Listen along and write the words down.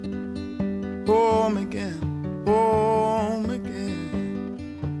home again, home again.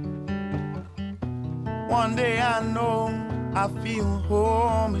 One day I know I feel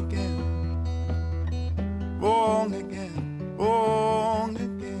home again, wrong again, wrong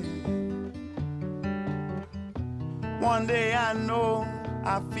again. One day I know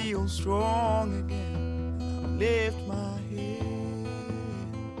I feel strong again. I lift my head.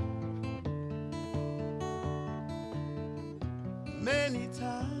 Many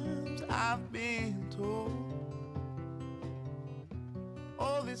times I've been told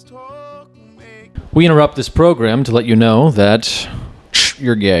all this talk will make. We interrupt this program to let you know that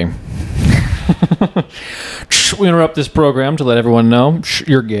you're gay. We interrupt this program to let everyone know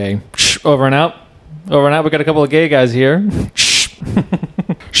you're gay. Over and out. Over and out. We got a couple of gay guys here.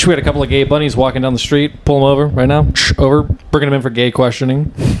 We had a couple of gay bunnies walking down the street. Pull them over right now. Over. Bringing them in for gay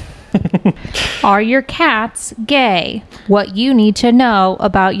questioning. Are your cats gay? What you need to know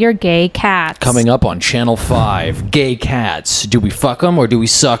about your gay cats. Coming up on Channel 5, gay cats. Do we fuck them or do we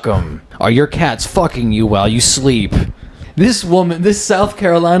suck them? Are your cats fucking you while you sleep? This South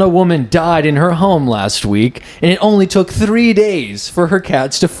Carolina woman died in her home last week, and it only took 3 days for her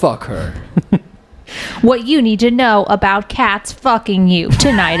cats to fuck her. What you need to know about cats fucking you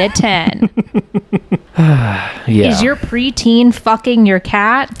tonight at 10. Yeah. Is your preteen fucking your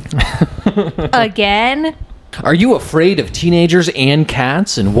cat? Again? Are you afraid of teenagers and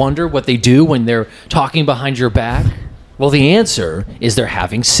cats and wonder what they do when they're talking behind your back? Well, the answer is they're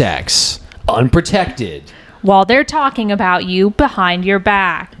having sex. Unprotected. While they're talking about you behind your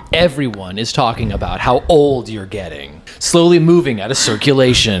back. Everyone is talking about how old you're getting. Slowly moving out of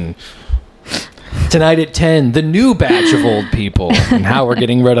circulation. Tonight at 10, the new batch of old people and how we're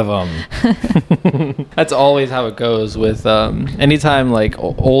getting rid of them. That's always how it goes with anytime like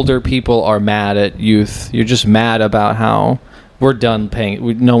older people are mad at youth. You're just mad about how we're done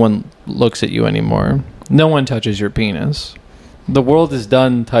paying. No one looks at you anymore. No one touches your penis. The world is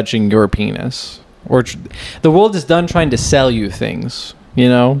done touching your penis. Or the world is done trying to sell you things, you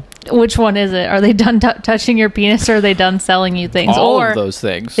know? Which one is it? Are they done touching your penis or are they done selling you things? All of those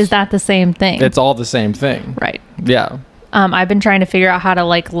things. Is that the same thing? It's all the same thing. Right. Yeah. I've been trying to figure out how to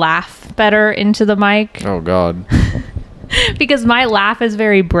like laugh better into the mic. Oh, God. Because my laugh is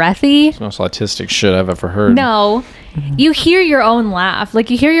very breathy. It's the most autistic shit I've ever heard. No. You hear your own laugh.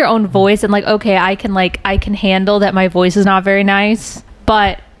 Like you hear your own voice and like, okay, I can handle that my voice is not very nice.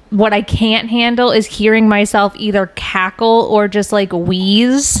 But what I can't handle is hearing myself either cackle or just like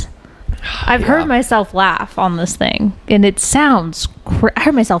wheeze. I've heard myself laugh on this thing and it sounds I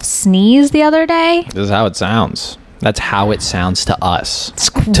heard myself sneeze the other day. This is how it sounds. That's how it sounds to us. It's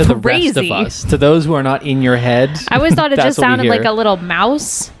to the rest of us. To those who are not in your head. I always thought it just sounded like a little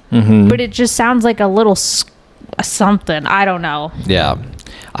mouse, but it just sounds like a little something. I don't know. Yeah.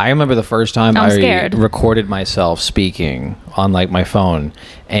 I remember the first time I recorded myself speaking on like my phone,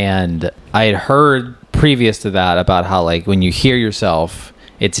 and I had heard previous to that about how like when you hear yourself,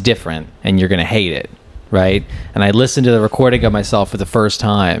 it's different and you're going to hate it, right? And I listened to the recording of myself for the first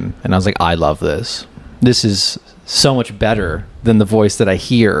time and I was like, I love this. This is so much better than the voice that I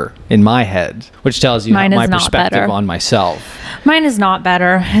hear in my head, which tells you my perspective on myself. Mine is not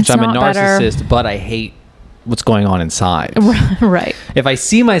better. It's so I'm not a narcissist, better. But I hate what's going on inside. Right. If I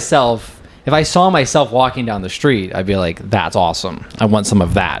saw myself walking down the street, I'd be like, that's awesome. I want some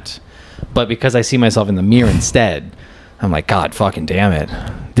of that. But because I see myself in the mirror instead, I'm like, God fucking damn it.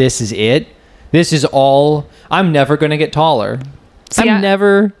 This is it. This is all. I'm never going to get taller. I'm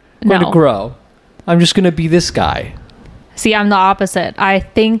never going to grow. I'm just going to be this guy. See, I'm the opposite. I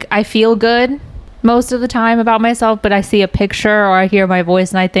think I feel good most of the time about myself, but I see a picture or I hear my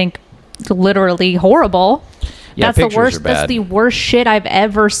voice and I think it's literally horrible. Yeah, that's the worst. That's the worst shit I've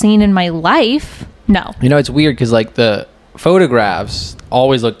ever seen in my life. No. You know, it's weird because like the photographs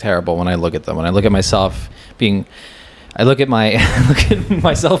always look terrible when I look at them. When I look at myself I look at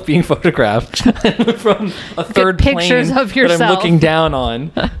myself being photographed from a third pictures plane of yourself that I'm looking down on.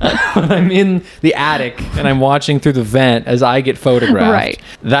 When I'm in the attic and I'm watching through the vent as I get photographed. Right.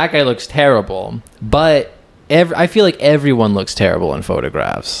 That guy looks terrible. But I feel like everyone looks terrible in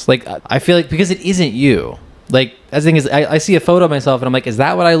photographs. Like I feel like because it isn't you. Like the thing is, I see a photo of myself and I'm like, is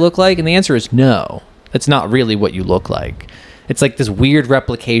that what I look like? And the answer is no. That's not really what you look like. It's like this weird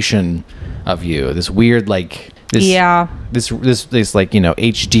replication of you. This weird like. This like, you know,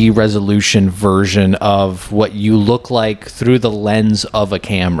 HD resolution version of what you look like through the lens of a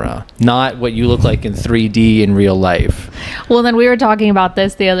camera, not what you look like in 3D in real life. Well, then we were talking about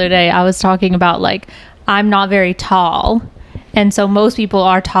this the other day. I was talking about like, I'm not very tall. And so most people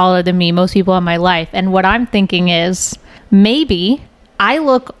are taller than me, most people in my life. And what I'm thinking is maybe I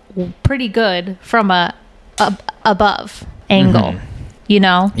look pretty good from a above angle. You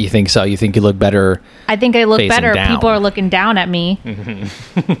know? You think so? You think you look better? I think I look facing better. down. People are looking down at me.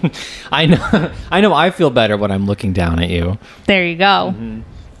 I know. I feel better when I'm looking down at you. There you go.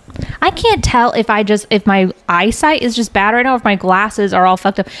 I can't tell if my eyesight is just bad right now, or if my glasses are all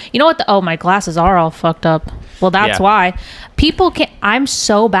fucked up. You know what? My glasses are all fucked up. Well, that's why people can't. I'm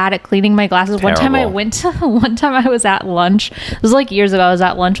so bad at cleaning my glasses. Terrible. One time I was at lunch. It was like years ago. I was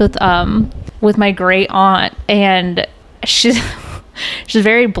at lunch with my great aunt, and she's a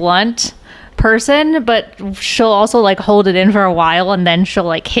very blunt person, but she'll also like hold it in for a while, and then she'll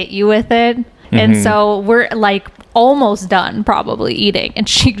like hit you with it. And so we're like almost done probably eating, and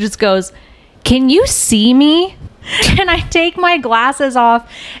she just goes, "Can you see me?" And I take my glasses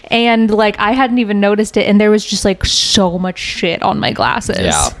off, and like I hadn't even noticed it, and there was just like so much shit on my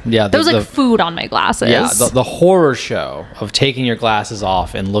glasses. Yeah. There was like food on my glasses. Yeah, the horror show of taking your glasses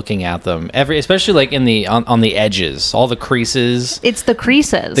off and looking at them, especially like on the edges, all the creases. It's the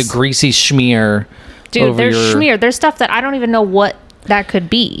creases, the greasy schmear. Dude, there's schmear. There's stuff that I don't even know what that could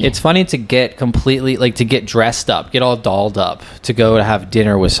be. It's funny to get completely like to get dressed up, get all dolled up to go to have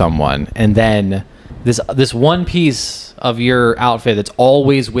dinner with someone, and then this one piece of your outfit that's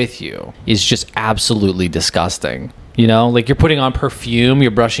always with you is just absolutely disgusting. You know, like you're putting on perfume, you're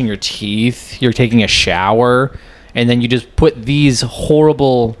brushing your teeth, you're taking a shower, and then you just put these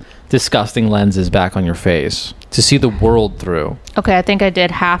horrible, disgusting lenses back on your face to see the world through. Okay, I think I did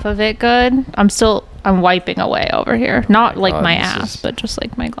half of it good. I'm wiping away over here. Not like my ass, but just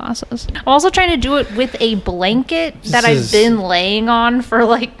like my glasses. I'm also trying to do it with a blanket that I've been laying on for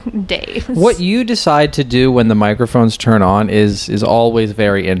like days. What you decide to do when the microphones turn on is always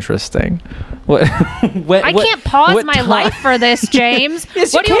very interesting. I can't pause my life for this, James.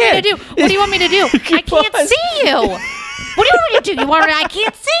 Yes, what do you want me to do? Yes. What do you want me to do? I can't see you. What do you want me to do? I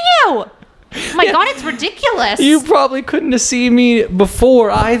can't see you. Oh my God, it's ridiculous. You probably couldn't have seen me before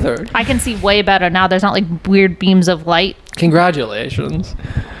either. I can see way better now. There's not like weird beams of light. Congratulations.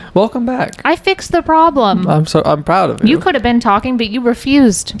 Welcome back. I fixed the problem. I'm proud of you. You could have been talking, but you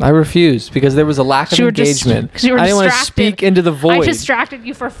refused. I refused because there was a lack of engagement. Because you were I didn't distracted. want to speak into the void. I distracted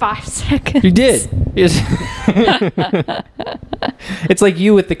you for 5 seconds. You did. It's like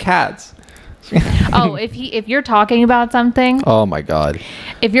you with the cats. Oh, if you're talking about something, oh my God,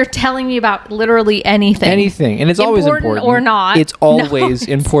 if you're telling me about literally anything, and it's always important or not, it's always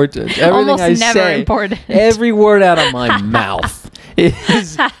important. Everything almost I never say, important. every word out of my mouth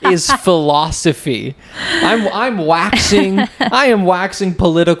is philosophy. I am waxing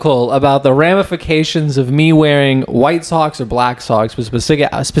political about the ramifications of me wearing white socks or black socks with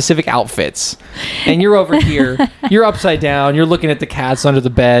specific outfits. And you're over here, you're upside down, you're looking at the cats under the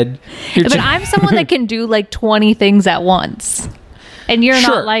bed. But I'm someone that can do like 20 things at once. And you're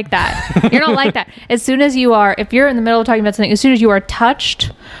Sure. not like that. You're not like that. As soon as you are, if you're in the middle of talking about something, as soon as you are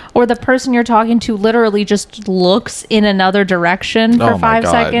touched, or the person you're talking to literally just looks in another direction for Oh my 5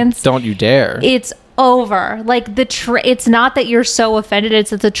 God. seconds, Don't you dare. it's over. Like it's not that you're so offended,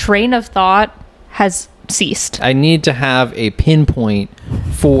 it's that the train of thought has ceased. I need to have a pinpoint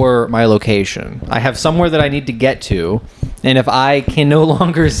for my location. I have somewhere that I need to get to, and if I can no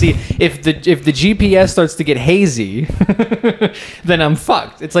longer see, if the GPS starts to get hazy, then I'm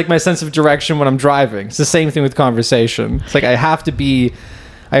fucked. It's like my sense of direction when I'm driving. It's the same thing with conversation. It's like I have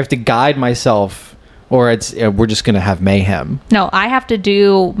to guide myself, or we're just gonna have mayhem. No, I have to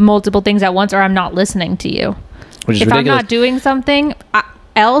do multiple things at once, or I'm not listening to you. Which is if ridiculous. I'm not doing something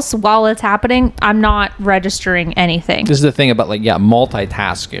else while it's happening, I'm not registering anything. This is the thing about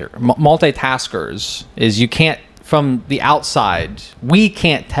multitaskers is you can't, from the outside, we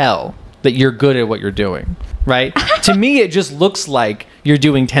can't tell that you're good at what you're doing, right? To me, it just looks like you're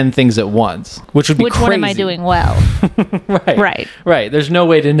doing 10 things at once, which would be crazy. Which one am I doing well? Right. There's no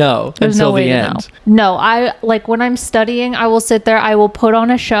way to know until the end. No, I like when I'm studying, I will sit there, I will put on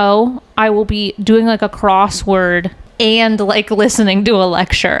a show, I will be doing like a crossword and like listening to a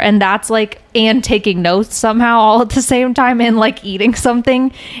lecture, and that's like, and taking notes somehow all at the same time, and like eating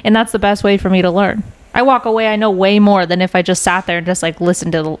something, and that's the best way for me to learn. I walk away, I know way more than if I just sat there and just like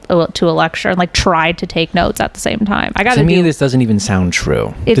listened to a lecture and like tried to take notes at the same time. To me, this doesn't even sound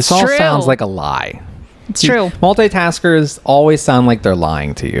true. This all sounds like a lie. It's true. Multitaskers always sound like they're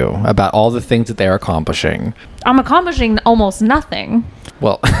lying to you about all the things that they're accomplishing. I'm accomplishing almost nothing.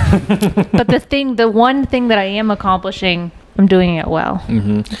 Well, but the one thing that I am accomplishing, I'm doing it well.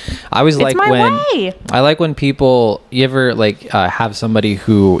 Mm-hmm. I always like when people, you ever like have somebody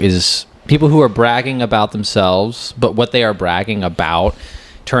people who are bragging about themselves, but what they are bragging about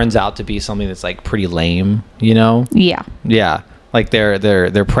turns out to be something that's like pretty lame, you know? Yeah. Yeah. Like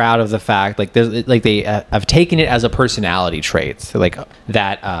they're proud of the fact, like there's like they have taken it as a personality trait. So like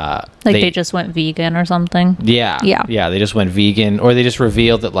that Like they just went vegan or something. Yeah. They just went vegan, or they just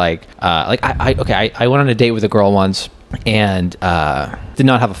revealed that I went on a date with a girl once and did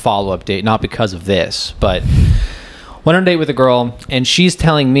not have a follow-up date, not because of this, but went on a date with a girl, and she's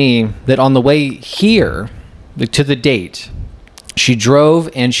telling me that on the way here to the date, she drove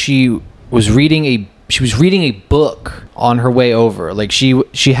and she was reading a book on her way over. Like she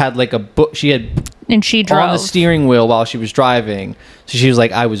had like a book and she drove on the steering wheel while she was driving. So she was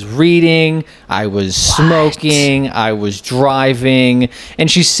like, I was reading, I was smoking, I was driving, and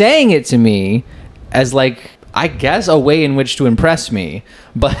she's saying it to me as like, I guess, a way in which to impress me.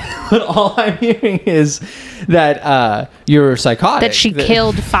 But all I'm hearing is that you're psychotic. That she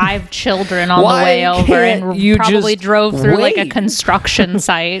killed 5 children on the way over and you probably just drove through like a wait? construction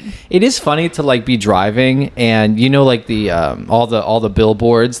site. It is funny to like be driving and like the all the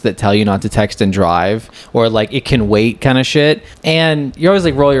billboards that tell you not to text and drive, or like it can wait kind of shit, and you always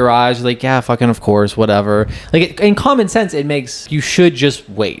like roll your eyes, you're like, yeah, fucking of course, whatever. Like in common sense, it makes you should just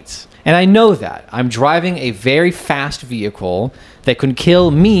wait. And I know that I'm driving a very fast vehicle that can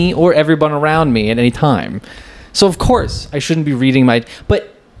kill me or everyone around me at any time. So of course I shouldn't be reading but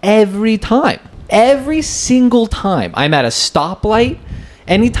every single time I'm at a stoplight,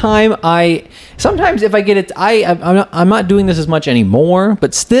 sometimes if I get it, I'm not doing this as much anymore,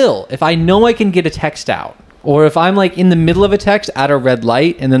 but still, if I know I can get a text out, or if I'm like in the middle of a text at a red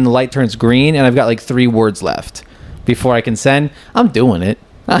light and then the light turns green and I've got like 3 words left before I can send, I'm doing it.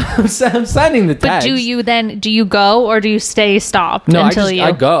 I'm sending the text. But do you go, or do you stay stopped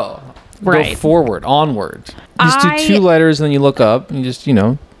I go. Right. Go forward, onward. You just do 2 letters and then you look up and you just,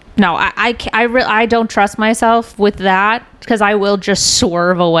 No, I don't trust myself with that, because I will just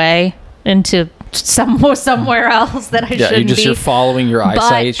swerve away into somewhere else that I shouldn't be. You're following your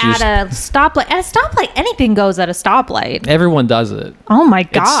eyesight. But at a stoplight, anything goes at a stoplight. Everyone does it. Oh my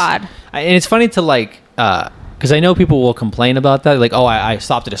God. And it's funny to like, because I know people will complain about that. Like, oh, I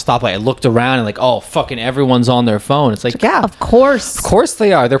stopped at a stoplight. I looked around and like, oh, fucking everyone's on their phone. It's like, yeah. Of course. Of course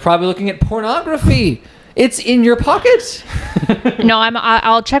they are. They're probably looking at pornography. It's in your pocket. No,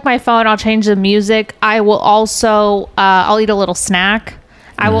 I'll check my phone. I'll change the music. I will also, I'll eat a little snack.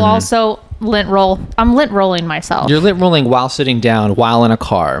 I will also lint roll. I'm lint rolling myself. You're lint rolling while sitting down, while in a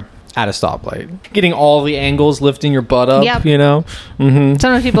car. At a stoplight, getting all the angles, lifting your butt up. Yep.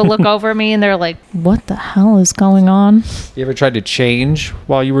 Sometimes people look over me and they're like, what the hell is going on? You ever tried to change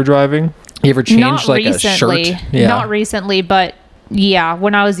while you were driving? You ever changed a shirt? Yeah. Not recently, but yeah,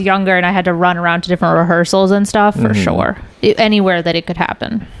 when I was younger and I had to run around to different rehearsals and stuff, for sure. Anywhere that it could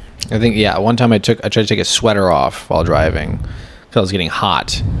happen. I think, one time I tried to take a sweater off while driving because I was getting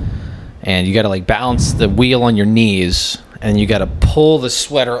hot, and you got to like balance the wheel on your knees, and you got to pull the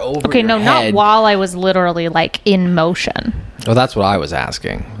sweater over your head. Not while I was literally like in motion. Well, that's what I was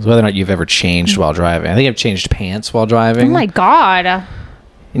asking. Whether or not you've ever changed while driving. I think I've changed pants while driving. Oh my God.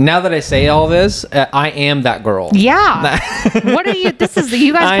 Now that I say all this, I am that girl. Yeah. What are you?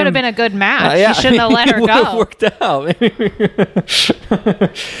 You guys could have been a good match. You shouldn't have let her go. It worked out.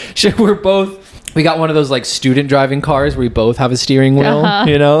 We got one of those like student driving cars where we both have a steering wheel,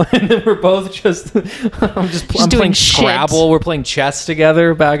 and then we're both just, I'm playing Scrabble. We're playing chess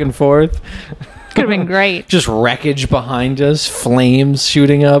together back and forth. Could have been great. Just wreckage behind us, flames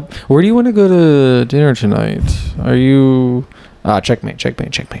shooting up. Where do you want to go to dinner tonight? Are you, checkmate. I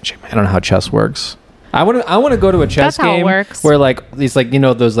don't know how chess works. I want to go to a chess game where like these like,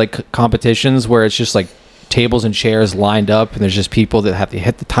 those like competitions where it's just like tables and chairs lined up and there's just people that have to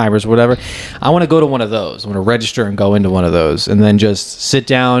hit the timers or whatever. I want to go to one of those. I want to register and go into one of those and then just sit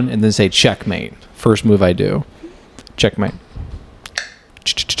down and then say checkmate. First move I do. Checkmate.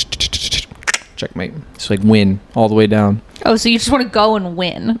 Checkmate. It's like win all the way down. Oh, so you just want to go and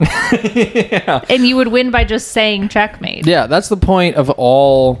win. Yeah. And you would win by just saying checkmate. Yeah, that's the point of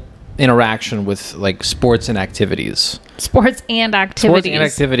all interaction with like sports and activities.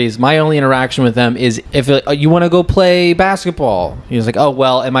 My only interaction with them is if you want to go play basketball. He's like, oh,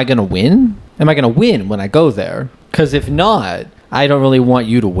 well, am I going to win? Am I going to win when I go there? Because if not, I don't really want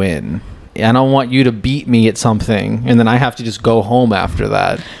you to win. I don't want you to beat me at something and then I have to just go home after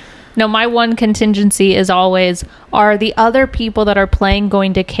that. No, my one contingency is always, are the other people that are playing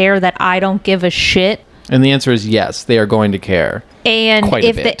going to care that I don't give a shit? And the answer is yes, they are going to care. And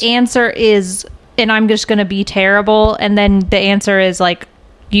if the answer is, and I'm just going to be terrible, and then the answer is like,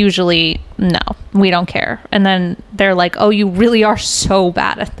 usually, no, we don't care. And then they're like, oh, you really are so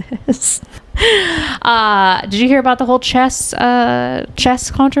bad at this. Did you hear about the whole chess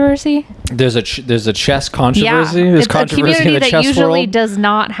controversy? There's a chess controversy. Yeah, There's it's a controversy community in the that chess usually world. does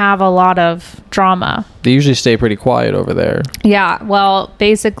not have a lot of drama. They usually stay pretty quiet over there. Yeah, well,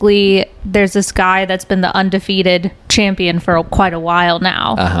 basically, there's this guy that's been the undefeated champion for quite a while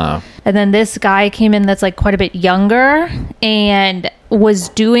now. Uh-huh. And then this guy came in that's like quite a bit younger and was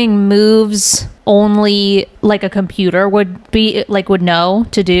doing moves only like a computer would know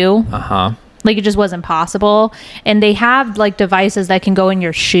to do. Uh-huh. Like it just wasn't possible. And they have like devices that can go in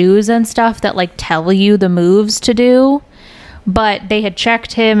your shoes and stuff that like tell you the moves to do. But they had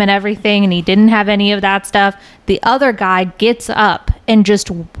checked him and everything and he didn't have any of that stuff. The other guy gets up and just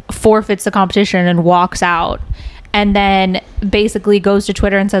forfeits the competition and walks out. And then basically goes to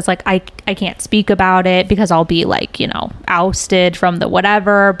Twitter and says like, I can't speak about it because I'll be like, ousted from the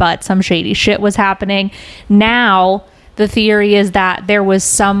whatever, but some shady shit was happening. Now the theory is that there was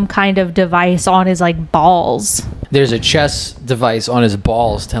some kind of device on his like balls. There's a chess device on his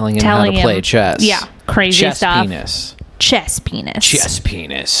balls telling him how to play chess. Yeah, crazy chess stuff. Penis. Chess penis. Chess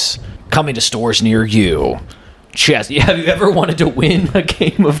penis. Coming to stores near you. Chess. Have you ever wanted to win a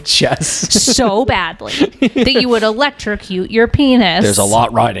game of chess? So badly that you would electrocute your penis. There's a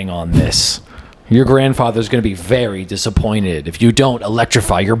lot riding on this. Your grandfather's going to be very disappointed if you don't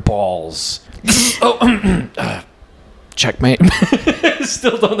electrify your balls. Checkmate.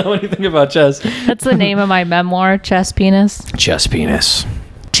 Still don't know anything about chess. That's the name of my memoir, Chess Penis. Chess penis.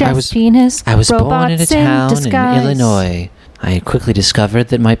 Chess penis. I was born in a robots town in disguise. Illinois. I quickly discovered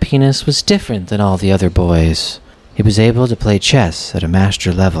that my penis was different than all the other boys. It was able to play chess at a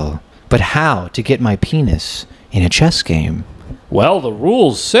master level. But how to get my penis in a chess game? Well, the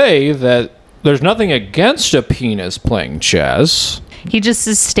rules say that there's nothing against a penis playing chess. He just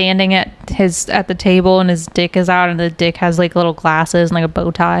is standing at the table and his dick is out and the dick has like little glasses and like a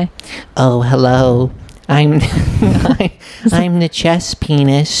bow tie. Oh, hello. I'm I'm the chess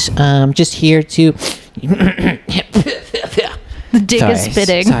penis. Just here to. The dick is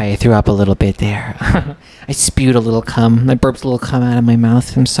spitting. Sorry, I threw up a little bit there. I spewed a little cum. I burped a little cum out of my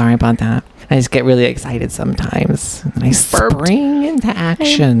mouth. I'm sorry about that. I just get really excited sometimes. And I spring into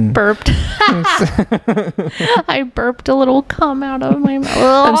action. I burped a little cum out of my mouth.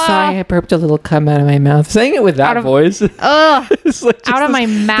 I'm sorry, I burped a little cum out of my mouth. Saying it with that voice. It's like out of my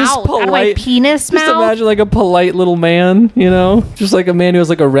mouth. Out of my penis just mouth. Just imagine like a polite little man, just like a man who has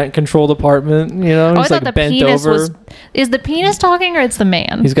like a rent controlled apartment, I he's thought like the bent penis over. Is the penis talking or it's the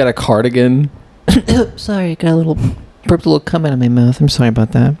man? He's got a cardigan. Sorry, I got a little burped a little cum out of my mouth. I'm sorry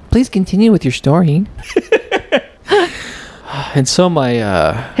about that. Please continue with your story. And so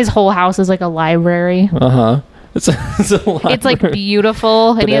my his whole house is like a library. It's a library. It's like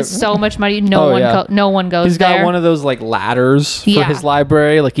beautiful, and he has so much money. No one goes He's there. got one of those like ladders for his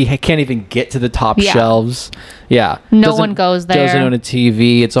library. Like he can't even get to the top shelves. Yeah, no one goes there. Doesn't own a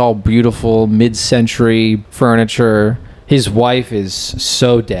TV. It's all beautiful mid-century furniture. His wife is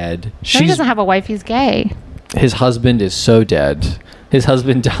so dead. He doesn't have a wife. He's gay. His husband is so dead. His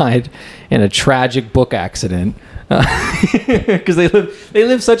husband died in a tragic book accident. Because they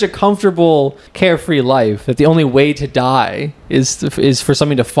live such a comfortable, carefree life that the only way to die is for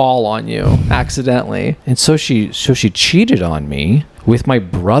something to fall on you accidentally. And so she cheated on me with my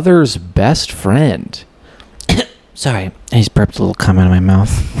brother's best friend. Sorry, I just burped a little cum out of my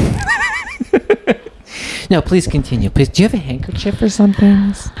mouth. No, please continue. Please, do you have a handkerchief or something?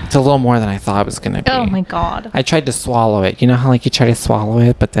 It's a little more than I thought it was going to be. Oh my god. I tried to swallow it. You know how like you try to swallow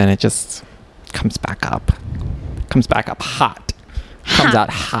it, but then it just comes back up. Comes back up hot. Comes out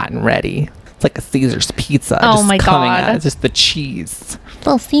hot and ready. It's like a Caesar's pizza. Oh just my coming god. Out. It's just the cheese.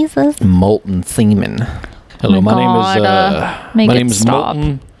 Little Caesars. Molten semen. Hello, my my name is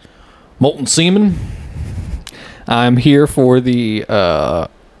Molten Seaman. I'm here for the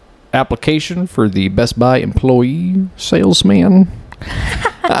application for the Best Buy employee salesman.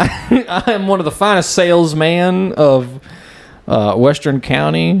 I am one of the finest salesmen of Western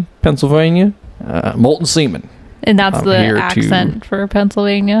County, Pennsylvania. Molten Seaman. And that's I'm the here accent for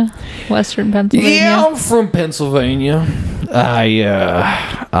Pennsylvania, Western Pennsylvania. Yeah, I'm from Pennsylvania.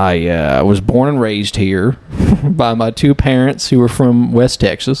 I was born and raised here by my two parents who were from West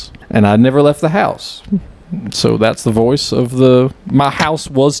Texas, and I never left the house. So that's the voice of my house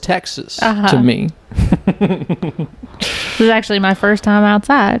was Texas to me. This is actually my first time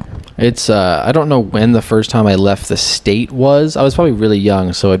outside. It's I don't know when the first time I left the state was. I was probably really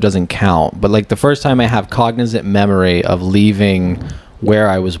young, so it doesn't count. But like the first time I have cognizant memory of leaving where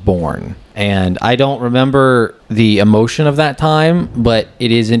I was born. And I don't remember the emotion of that time, but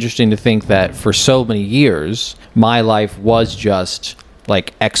it is interesting to think that for so many years, my life was just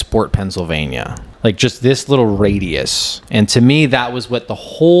like export Pennsylvania, like just this little radius. And to me, that was what the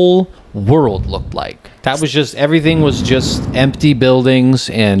whole world looked like. That was just, everything was just empty buildings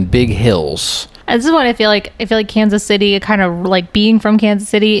and big hills. This is what I feel like. I feel like Kansas City, it kind of like being from Kansas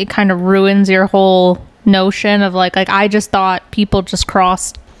City, it kind of ruins your whole notion of like I just thought people just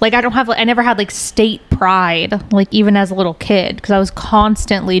crossed. Like I never had like state pride, like even as a little kid, because I was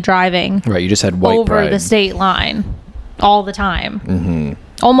constantly driving. Right, you just had white over pride. the state line all the time.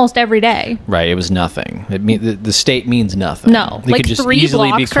 Almost every day. Right, it was nothing. The state means nothing. No, It like could just 3 easily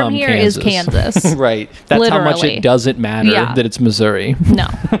blocks from become here is Kansas. Right, that's how much Literally. it doesn't matter that it's Missouri. No,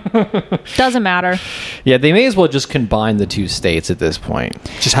 doesn't matter. Yeah, they may as well just combine the 2 states at this point.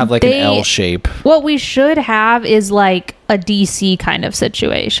 Just have like an L shape. What we should have is like a DC kind of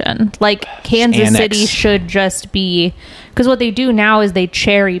situation. Like Kansas Annex. City should just be, because what they do now is they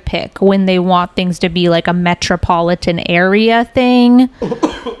cherry pick when they want things to be like a metropolitan area thing.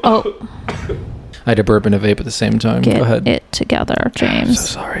 Oh, I had a burp and a vape at the same time. get Go ahead. it together, I'm James.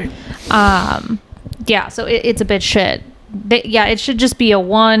 so sorry. Yeah, so it's a bit shit. It should just be a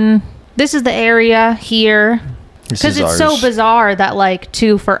one. This is the area here. This Because is it's so ours. bizarre that, like,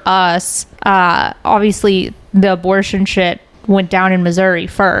 too, for us, obviously the abortion shit went down in Missouri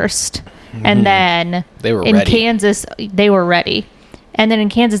first. And then They were in ready. Kansas, they were ready. And then in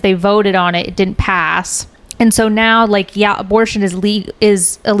Kansas, they voted on it. It didn't pass. And so now, like, yeah, abortion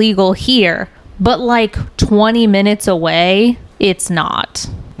is illegal here. But, like, 20 minutes away, it's not.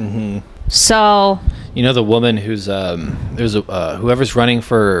 So... You know the woman who's whoever's running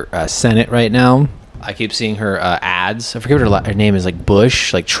for Senate right now. I keep seeing her ads. I forget what her name is, like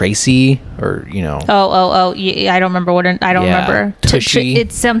Bush, like Tracy, or you know. Oh! Yeah, I don't remember what. I don't remember. Tushy.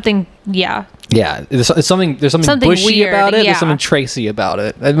 It's something. Yeah. Yeah, it's something. There's something bushy weird, about it. yeah. There's something Tracy about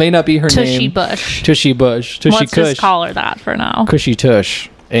it. That may not be her Tushy name. Bush. Tushy Bush. Tushy Let's Kush. just call her that for now. Cushy Tush.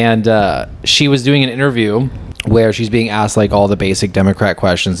 And she was doing an interview where she's being asked like all the basic Democrat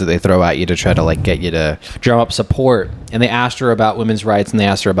questions that they throw at you to try to like get you to drum up support. And they asked her about women's rights and they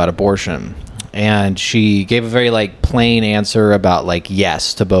asked her about abortion. And she gave a very like plain answer about like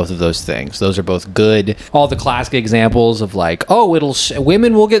yes to both of those things. Those are both good. All the classic examples of like, oh,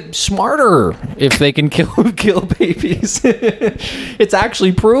 women will get smarter if they can kill babies. It's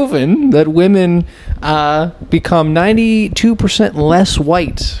actually proven that women become 92% less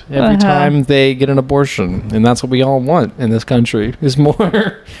white every time they get an abortion, and that's what we all want in this country. Is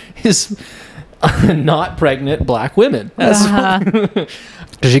not pregnant black women.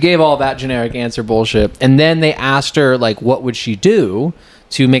 So she gave all that generic answer bullshit, and then they asked her like what would she do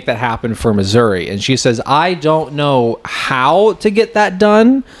to make that happen for Missouri, and she says, I don't know how to get that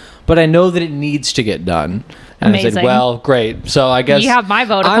done, but I know that it needs to get done. And I said, Amazing. well, great. So I guess You have my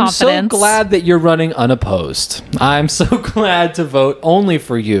vote of I'm confidence. so glad that you're running unopposed. I'm so glad to vote only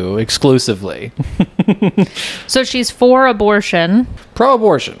for you exclusively. So she's for abortion,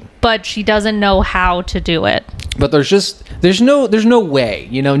 Pro-abortion. but she doesn't know how to do it. But there's no way,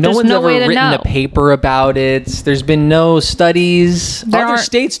 you know, no There's one's no ever way to written know. a paper about it. There's been no studies. There Other aren't-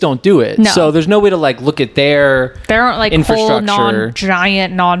 states don't do it. No. So there's no way to like look at their There aren't like whole infrastructure.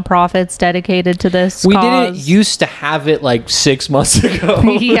 giant nonprofits dedicated to this We cause. didn't used to have it like 6 months ago.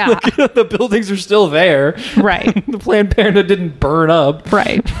 Yeah. Like, the buildings are still there. Right. The Planned Parenthood didn't burn up.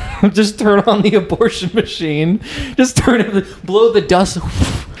 Right. Just turn on the abortion machine. Just turn it, blow the dust,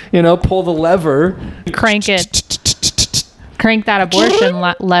 you know, pull the lever. Crank it. Crank that abortion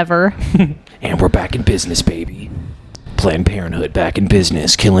lever. And we're back in business, baby. Planned Parenthood back in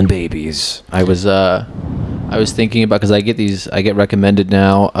business, killing babies. I was thinking about, because I get recommended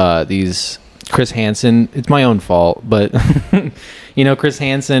now these Chris Hansen. It's my own fault, but you know Chris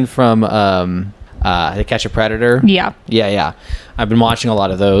Hansen from To Catch a Predator. Yeah. Yeah. I've been watching a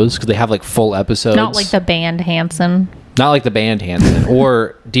lot of those because they have like full episodes. Not like the band Hanson. Not like the band Hansen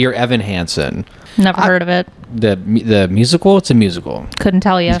or Dear Evan Hansen. Never heard of it. The musical. It's a musical. Couldn't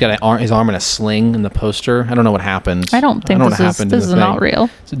tell you. He's got his arm in a sling in the poster. I don't know what happens. I don't think know this what is happened in this the is not thing. real.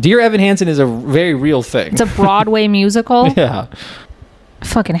 So Dear Evan Hansen is a very real thing. It's a Broadway musical. Yeah. I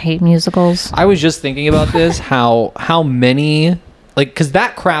fucking hate musicals. I was just thinking about this, how many, like, because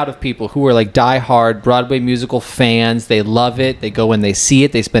that crowd of people who are like diehard Broadway musical fans, they love it, they go and they see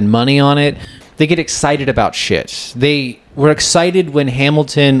it, they spend money on it, they get excited about shit. They were excited when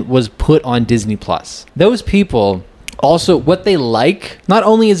Hamilton was put on Disney Plus. Those people also, what they like, not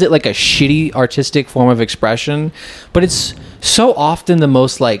only is it like a shitty artistic form of expression, but it's so often the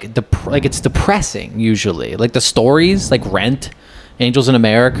most like it's depressing usually. Like the stories, like Rent, Angels in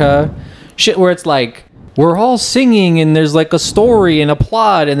America, shit where it's like we're all singing and there's like a story and a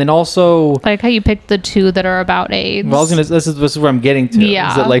plot, and then also Like how you picked the two that are about AIDS. well, this is where I'm getting to. Yeah.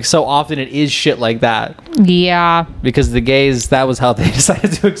 Is that like so often it is shit like that Yeah. because the gays, that was how they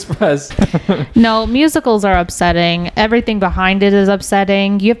decided to express. No, musicals are upsetting. Everything behind it is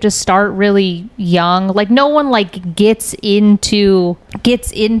upsetting. You have to start really young. Like no one like gets into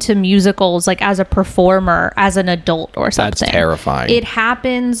musicals like as a performer as an adult or something. That's terrifying. It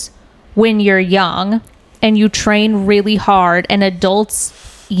happens when you're young and you train really hard, and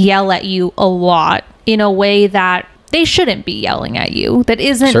adults yell at you a lot in a way that they shouldn't be yelling at you. That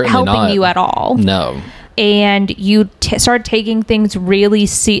isn't Certainly helping not. you at all. No. And you start taking things really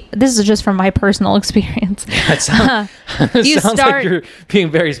this is just from my personal experience. It sounds like you're being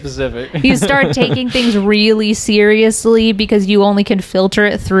very specific. You start taking things really seriously because you only can filter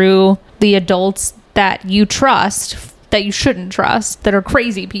it through the adults that you trust, that you shouldn't trust, that are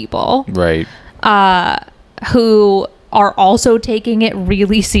crazy people, Right. who are also taking it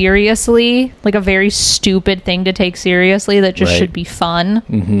really seriously, like a very stupid thing to take seriously that just Right. should be fun.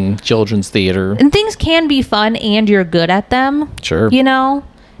 Mm-hmm. Children's theater. And things can be fun and you're good at them. Sure. You know?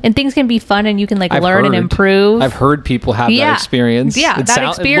 And things can be fun and you can like I've learn and heard- improve. I've heard people have Yeah. that experience. Yeah, It that it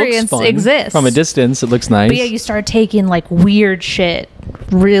looks experience fun. exists. From a distance. It looks nice. But yeah, you start taking like weird shit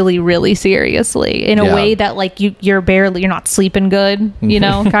really, really seriously in a Yeah. way that like you're not sleeping good, you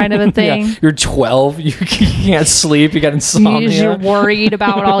know, kind of a thing. Yeah. You're 12. You can't sleep. You got insomnia. You're worried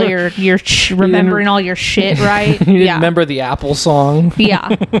about all your remembering all your shit, right? You didn't remember the Apple song? Yeah.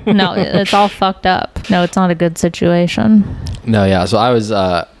 No, it's all fucked up. No, it's not a good situation. No, yeah. So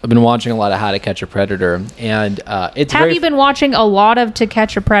I've been watching a lot of How to Catch a Predator, and it's Have you been watching a lot of To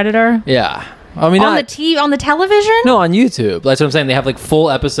Catch a Predator? Yeah. I mean, On the television? No, on YouTube. That's what I'm saying. They have like full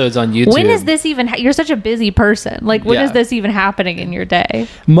episodes on YouTube. When is this even? You're such a busy person. Like, when Yeah. is this even happening in your day?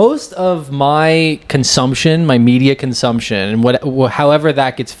 Most of my consumption, my media consumption, and however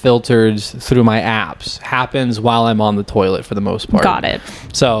that gets filtered through my apps, happens while I'm on the toilet for the most part. Got it.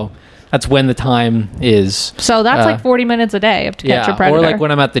 So that's when the time is. So that's like 40 minutes a day of To Catch a Yeah, Predator. or like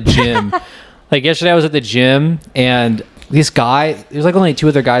when I'm at the gym. Like yesterday I was at the gym, and this guy, there's like only two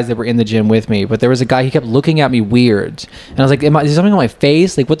other guys that were in the gym with me, but there was a guy, he kept looking at me weird. And I was like, is there something on my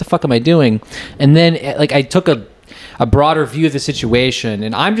face? Like, what the fuck am I doing? And then like I took a broader view of the situation,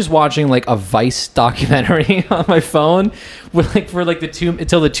 and I'm just watching like a Vice documentary on my phone with like for like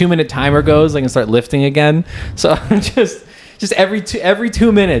until the 2-minute timer goes, like, and start lifting again. So I'm just every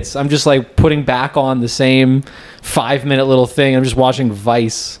 2 minutes, I'm just like putting back on the same 5-minute little thing. I'm just watching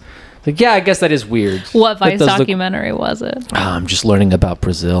Vice. Like, yeah, I guess that is weird. What Vice That does look- documentary was it? I'm just learning about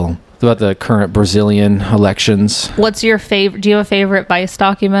Brazil, about the current Brazilian elections. What's your favorite? Do you have a favorite Vice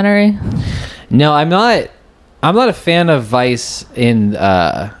documentary? No, I'm not a fan of Vice in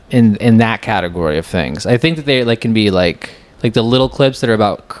that category of things. I think that they like can be like the little clips that are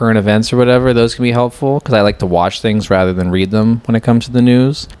about current events or whatever. Those can be helpful because I like to watch things rather than read them when it comes to the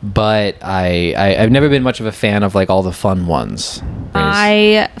news. But I've never been much of a fan of like all the fun ones.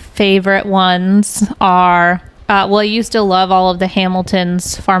 My favorite ones are I used to love all of the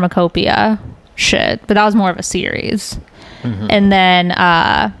Hamilton's Pharmacopoeia shit, but that was more of a series. Mm-hmm. And then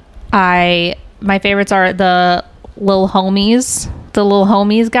my favorites are the Lil Homies. The Little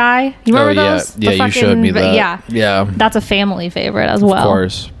Homies guy. You remember those? Yeah, The you showed me that. Yeah. That's a family favorite as well. Of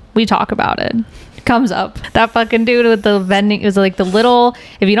course. We talk about it. Comes up. That fucking dude with the vending, it was like the little,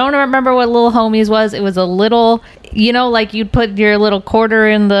 if you don't remember what Little Homies was, it was a little, you know, like you'd put your little quarter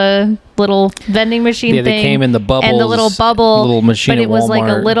in the little vending machine thing. They came in the bubbles. And the little bubble. Little machine but it at was like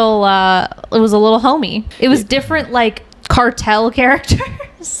a Walmart. little, it was a little homie. It was different like cartel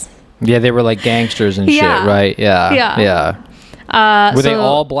characters. Yeah, they were like gangsters and Yeah. shit, right? Yeah. Yeah. Yeah. Were they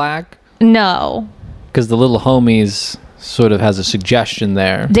all black? No. Because the Little Homies sort of has a suggestion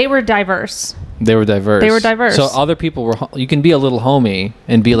there. They were diverse. They were diverse. So other people were. You can be a little homie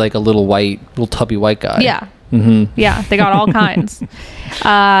and be like a little tubby white guy. Yeah. Mm-hmm. Yeah, they got all kinds.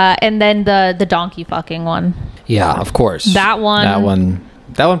 And then the donkey fucking one. Yeah, of course. That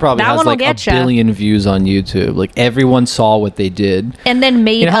one probably has one will like a get ya. billion views on YouTube. Like everyone saw what they did. And then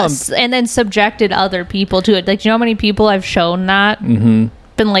made You know how us, and then subjected other people to it. Like, do you know how many people I've shown that? Mm-hmm.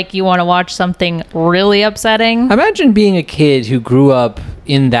 Been like, you want to watch something really upsetting? Imagine being a kid who grew up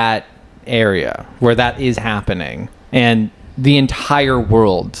in that area where that is happening, and the entire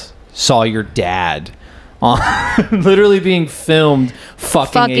world saw your dad on literally being filmed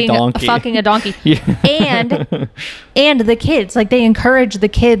fucking a donkey. Fucking a donkey. Yeah. And the kids, like, they encourage the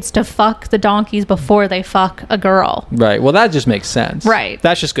kids to fuck the donkeys before they fuck a girl. Right. Well, that just makes sense. Right.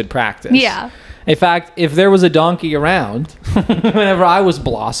 That's just good practice. Yeah. In fact, if there was a donkey around, whenever I was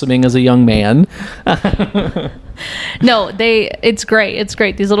blossoming as a young man. No, it's great. It's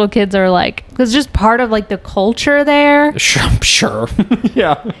great. These little kids are like, it's just part of like the culture there. Sure.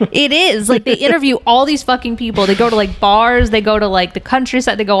 Yeah. It is. Like they interview all these fucking people. They go to like bars, they go to like the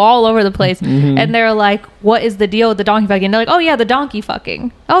countryside, they go all over the place. And they're like, what is the deal with the donkey fucking? And they're like, oh yeah, the donkey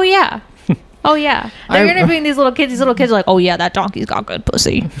fucking. Oh yeah. Oh yeah. They're interviewing these little kids. These little kids are like, oh yeah, that donkey's got good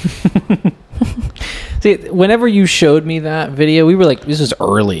pussy. See, whenever you showed me that video, we were like, this was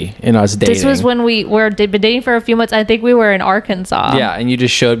early in us dating. This was when we were been dating for a few months. I think we were in Arkansas. Yeah, and you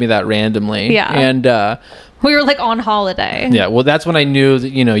just showed me that randomly. Yeah. And we were like on holiday. yeah, well, that's when I knew that,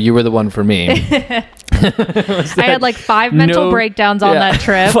 you were the one for me. I had like 5 mental breakdowns on that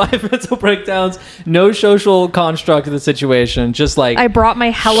trip. 5 mental breakdowns, no social construct of the situation, just like... I brought my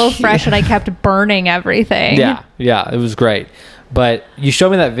HelloFresh and I kept burning everything. Yeah, it was great. But you showed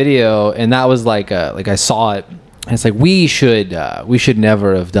me that video, and that was like I saw it, and it's like we should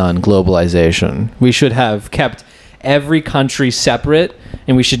never have done globalization. We should have kept every country separate,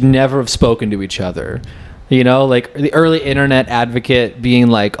 and we should never have spoken to each other. Like the early internet advocate being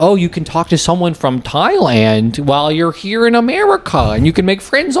like, oh, you can talk to someone from Thailand while you're here in America, and you can make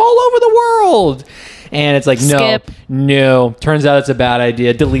friends all over the world. And it's like, no, turns out it's a bad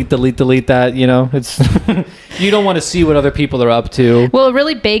idea. Delete that, it's, you don't want to see what other people are up to. Well, it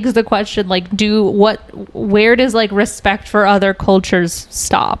really begs the question, like, where does like respect for other cultures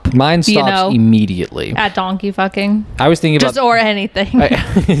stop? Mine stops immediately. At donkey fucking. I was thinking about... or anything.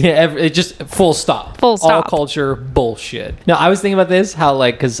 It just full stop. Full stop. All culture bullshit. No, I was thinking about this, how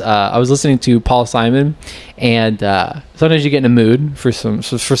like, because I was listening to Paul Simon, and sometimes you get in a mood for some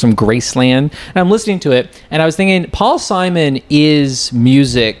Graceland, and I'm listening to it, and I was thinking Paul Simon is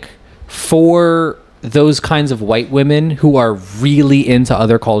music for those kinds of white women who are really into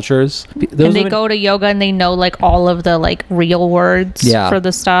other cultures. And they go to yoga and they know like all of the like real words for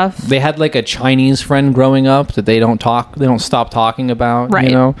the stuff. They had like a Chinese friend growing up that they don't stop talking about,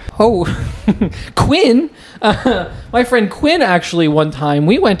 right. Oh, Quinn, my friend Quinn, actually one time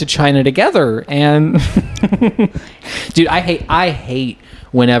we went to China together, and dude, I hate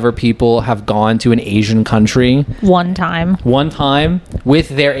whenever people have gone to an Asian country one time with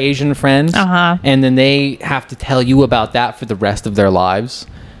their Asian friends, and then they have to tell you about that for the rest of their lives,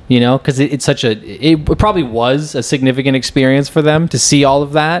 because it probably was a significant experience for them to see all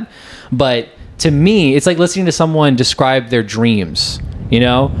of that. But to me, it's like listening to someone describe their dreams,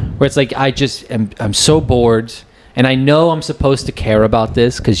 where it's like, I'm so bored. And I know I'm supposed to care about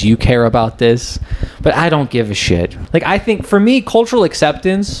this because you care about this, but I don't give a shit. Like, I think for me, cultural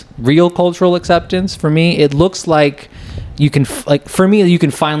acceptance, real cultural acceptance, for me, it looks like you can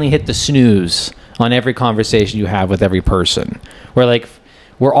finally hit the snooze on every conversation you have with every person. Where like,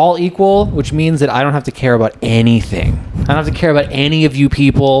 we're all equal, which means that I don't have to care about anything. I don't have to care about any of you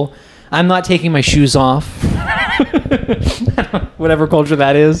people. I'm not taking my shoes off. Whatever culture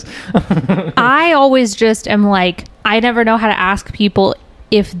that is. I always just am like, I never know how to ask people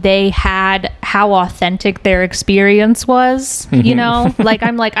if they had how authentic their experience was, like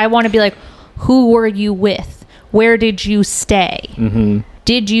I'm like, I want to be like, who were you with? Where did you stay?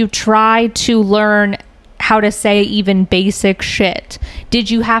 Did you try to learn how to say even basic shit?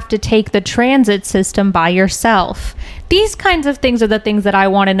 Did you have to take the transit system by yourself? These kinds of things are the things that I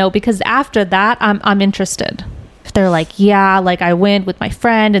want to know, because after that, I'm interested. If they're like, yeah, like I went with my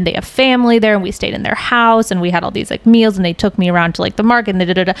friend and they have family there and we stayed in their house and we had all these like meals and they took me around to like the market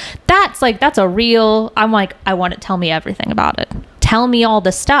and that's a real, I'm like, I want to tell me everything about it. Tell me all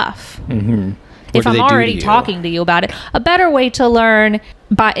the stuff. If I'm already talking to you about it, a better way to learn,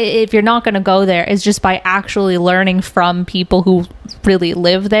 if you're not going to go there, is just by actually learning from people who really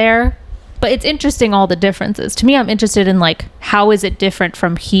live there. But it's interesting, all the differences. To me, I'm interested in like, how is it different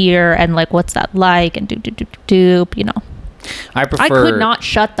from here, and like, what's that like, and I could not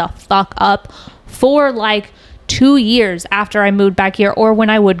shut the fuck up for like 2 years after I moved back here, or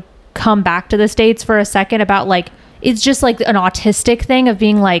when I would come back to the States for a second, about like, it's just like an autistic thing of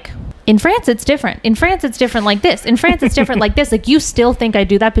being like, in France it's different, in France it's different like this, in France it's different like this. Like, you still think I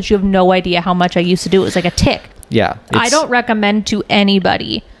do that, but you have no idea how much I used to do it. It was like a tick. Yeah, I don't recommend to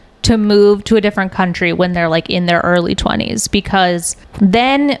anybody to move to a different country when they're like in their early 20s, because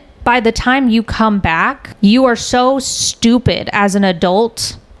then by the time you come back, you are so stupid as an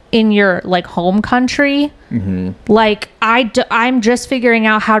adult in your like home country. Like I'm just figuring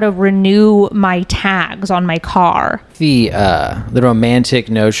out how to renew my tags on my car. The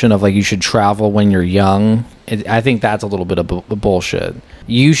romantic notion of like you should travel when you're young, I think that's a little bit of bullshit.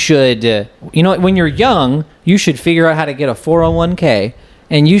 You should when you're young, you should figure out how to get a 401k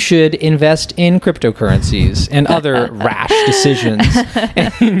and you should invest in cryptocurrencies and other rash decisions.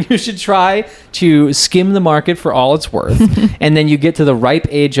 And you should try to skim the market for all it's worth. And then you get to the ripe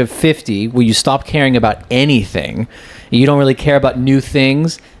age of 50 where you stop caring about anything. You don't really care about new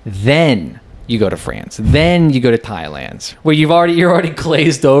things. Then you go to France. Then you go to Thailand, where you're already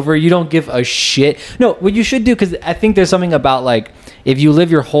glazed over. You don't give a shit. No, what you should do, because I think there's something about, like, if you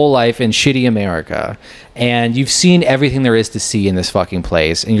live your whole life in shitty America and you've seen everything there is to see in this fucking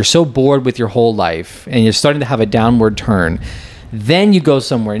place, and you're so bored with your whole life and you're starting to have a downward turn, then you go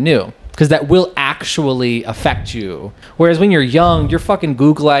somewhere new, because that will actually affect you. Whereas when you're young, you're fucking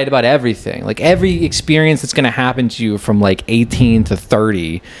Google-eyed about everything. Like, every experience that's going to happen to you from like 18 to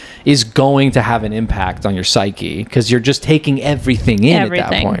 30 is going to have an impact on your psyche, because you're just taking everything in at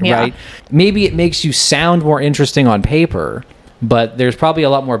that point, yeah. right? Maybe it makes you sound more interesting on paper, but there's probably a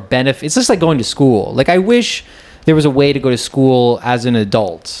lot more benefit. It's just like going to school. Like, I wish there was a way to go to school as an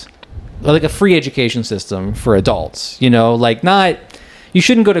adult, like a free education system for adults, you know, like, not... You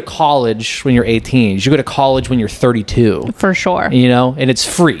shouldn't go to college when you're 18. You should go to college when you're 32. For sure. You know, and it's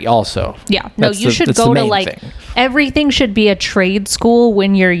free also. Yeah. No, you should go to, like, everything should be a trade school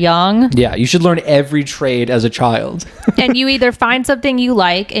when you're young. Yeah, you should learn every trade as a child. And you either find something you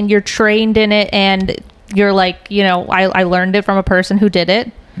like and you're trained in it, and you're like, you know, I learned it from a person who did it.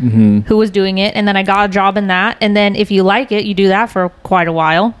 Who was doing it, and then I got a job in that. And then if you like it, you do that for quite a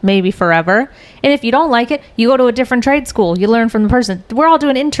while, maybe forever. And if you don't like it, you go to a different trade school. You learn from the person. We're all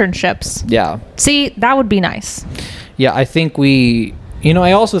doing internships. Yeah. See, that would be nice. Yeah, I think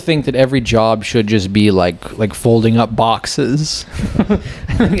I also think that every job should just be like folding up boxes.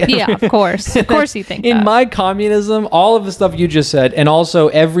 Yeah, of course. Of course you think In that. my communism, all of the stuff you just said, and also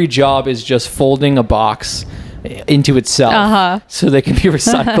every job is just folding a box into itself so they can be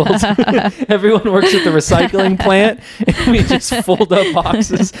recycled. Everyone works at the recycling plant, and we just fold up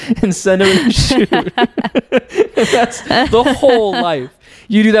boxes and send them in the chute. That's the whole life.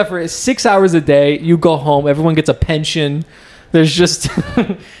 You do that for 6 hours a day. You go home. Everyone gets a pension. There's just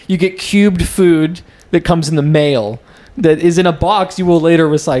you get cubed food that comes in the mail that is in a box you will later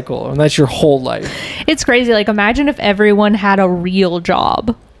recycle, and that's your whole life. It's crazy. Like, imagine if everyone had a real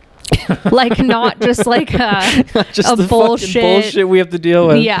job. Like, not just like just a the bullshit we have to deal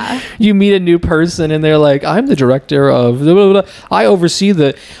with. Yeah. You meet a new person and they're like, I'm the director of blah, blah, blah. I oversee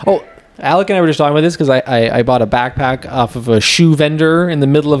the... Oh, Alec and I were just talking about this because I bought a backpack off of a shoe vendor in the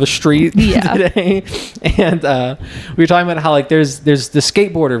middle of a street today. And we were talking about how, like, there's the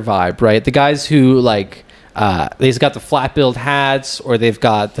skateboarder vibe, right? The guys who, like... they've got the flat-billed hats, or they've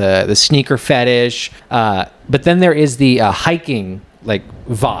got the sneaker fetish. But then there is the hiking like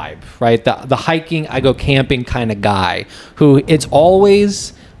vibe, right? The hiking, I go camping kind of guy who it's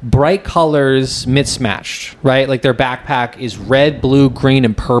always bright colors mismatched, right? Like, their backpack is red, blue, green,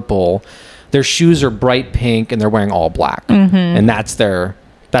 and purple. Their shoes are bright pink, and they're wearing all black. And that's their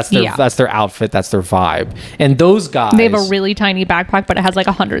outfit, that's their vibe. And those guys, they have a really tiny backpack, but it has like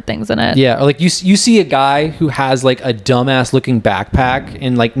 100 things in it. Yeah, or like you see a guy who has like a dumbass looking backpack,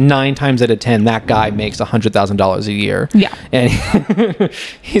 and like 9 times out of 10 that guy makes $100,000 a year. Yeah. And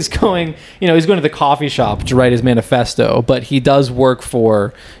he's going to the coffee shop to write his manifesto, but he does work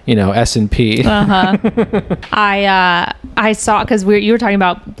for, S&P. I saw, because you were talking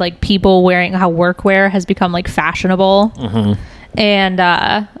about like people wearing how workwear has become like fashionable. And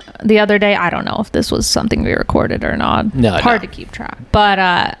the other day, I don't know if this was something we recorded or not. No, it's hard to keep track. But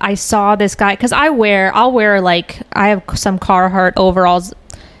I saw this guy, because I'll wear like, I have some Carhartt overalls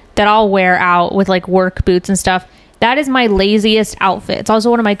that I'll wear out with like work boots and stuff. That is my laziest outfit. It's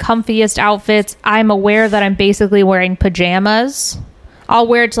also one of my comfiest outfits. I'm aware that I'm basically wearing pajamas. I'll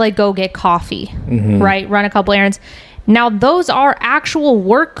wear it to like go get coffee, right? Run a couple errands. Now, those are actual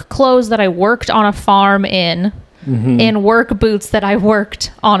work clothes that I worked on a farm in. And work boots that I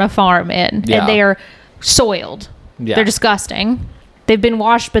worked on a farm in. Yeah. And they are soiled. Yeah. They're disgusting. They've been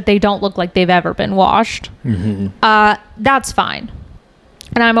washed, but they don't look like they've ever been washed. That's fine.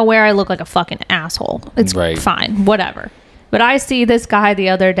 And I'm aware I look like a fucking asshole. It's fine. Whatever. But I see this guy the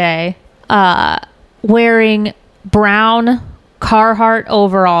other day wearing brown Carhartt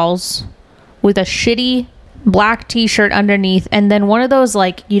overalls with a shitty black t-shirt underneath, and then one of those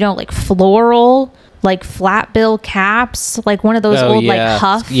like floral like flat bill caps, like one of those old like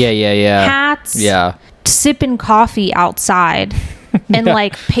Huff hats, sipping coffee outside and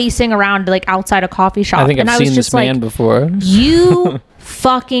like pacing around like outside a coffee shop. I think I've seen this man before. You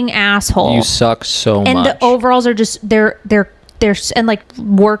fucking asshole. You suck so much. And the overalls are just they're and like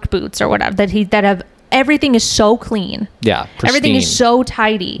work boots or whatever that have everything is so clean. Yeah, pristine. Everything is so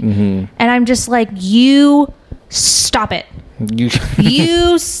tidy. And I'm just like, you stop it.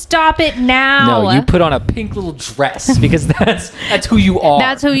 You stop it now. No, you put on a pink little dress because that's who you are.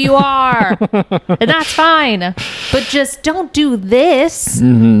 That's who you are. And that's fine. But just don't do this.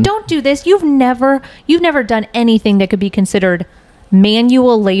 Don't do this. You've never done anything that could be considered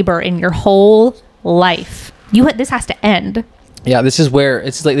manual labor in your whole life. This has to end. Yeah, this is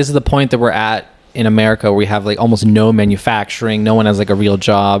the point that we're at in America, where we have like almost no manufacturing. No one has like a real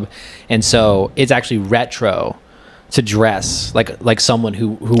job. And so it's actually retro to dress like someone who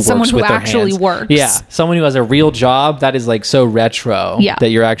works with their actually hands. works. Yeah, someone who has a real job. That is like so retro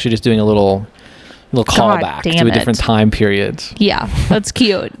that you're actually just doing a little callback to a different time period. Yeah, that's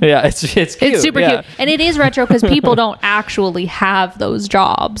cute. Yeah, it's cute. It's super cute. And it is retro because people don't actually have those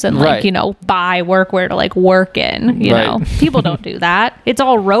jobs and like, buy workwear to like work in, you know. People don't do that. It's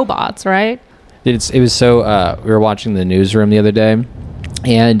all robots, right? It was so we were watching the newsroom the other day,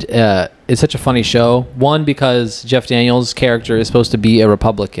 and it's such a funny show. One, because Jeff Daniels' character is supposed to be a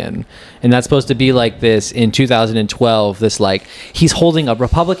Republican, and that's supposed to be like this in 2012, this like he's holding up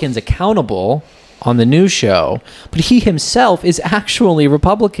Republicans accountable on the news show, but he himself is actually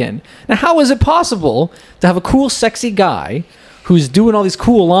Republican. Now, how is it possible to have a cool, sexy guy who's doing all these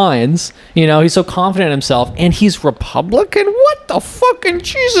cool lines, you know, he's so confident in himself, and he's Republican? What the fucking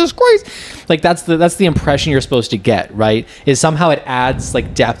Jesus Christ? Like, that's the impression you're supposed to get, right? Is somehow it adds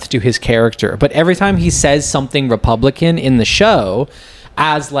like depth to his character. But every time he says something Republican in the show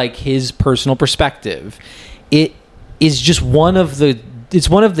as like his personal perspective, it is just one of the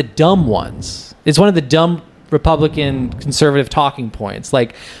dumb ones. It's one of the dumb Republican conservative talking points.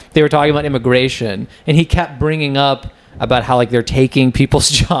 Like, they were talking about immigration, and he kept bringing up about how like they're taking people's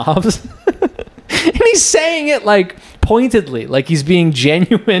jobs. And he's saying it like pointedly, like he's being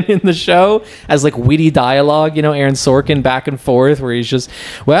genuine in the show as like witty dialogue, you know, Aaron Sorkin back and forth, where he's just,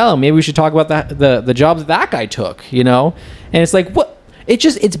 well, maybe we should talk about the jobs that guy took, you know? And it's like, what?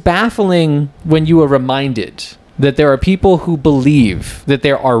 It's baffling when you are reminded that there are people who believe that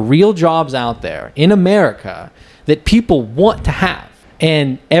there are real jobs out there in America that people want to have.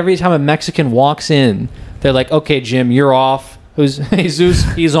 And every time a Mexican walks in, they're like, okay, Jim, you're off. Jesus,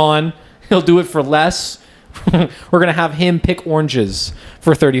 he's on. He'll do it for less. We're going to have him pick oranges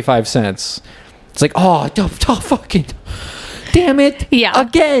for 35 cents. It's like, oh, fucking... Damn it. Yeah.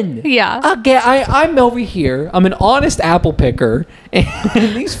 Again. Yeah. Again. I'm over here. I'm an honest apple picker.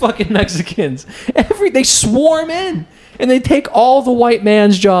 And these fucking Mexicans, they swarm in. And they take all the white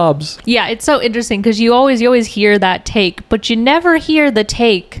man's jobs. Yeah, it's so interesting because you always hear that take, but you never hear the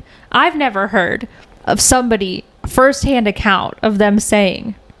take. I've never heard of somebody firsthand account of them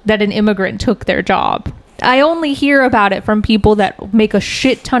saying that an immigrant took their job. I only hear about it from people that make a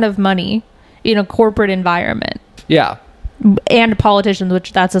shit ton of money in a corporate environment. Yeah. And politicians,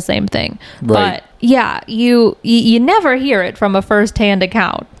 which that's the same thing. Right. But yeah, you never hear it from a firsthand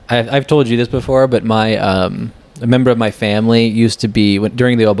account. I've told you this before, but a member of my family used to be,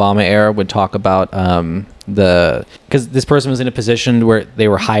 during the Obama era, would talk about because this person was in a position where they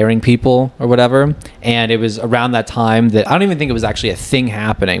were hiring people or whatever, and it was around that time that I don't even think it was actually a thing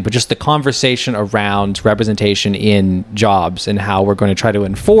happening, but just the conversation around representation in jobs and how we're going to try to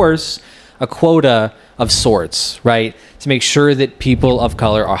enforce a quota of sorts, right, to make sure that people of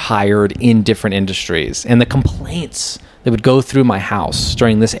color are hired in different industries. And the complaints that would go through my house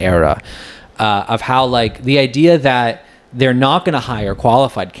during this era of how, like, the idea that they're not going to hire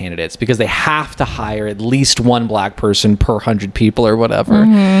qualified candidates because they have to hire at least one black person per 100 people or whatever.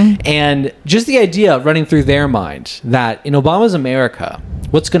 Mm-hmm. And just the idea running through their mind that in Obama's America,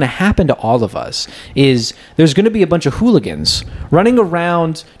 what's going to happen to all of us is there's going to be a bunch of hooligans running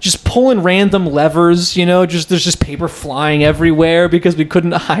around just pulling random levers, you know, there's just paper flying everywhere because we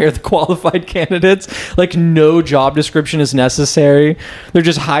couldn't hire the qualified candidates. Like, no job description is necessary. They're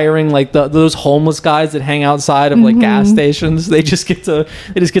just hiring like those homeless guys that hang outside of like gas stations. They just get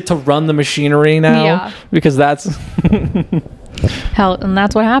to run the machinery now because that's hell, and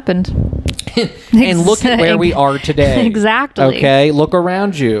that's what happened. And look at where we are today. Exactly. Okay, look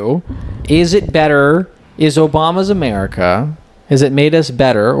around you. Is it better? Is Obama's America? Has it made us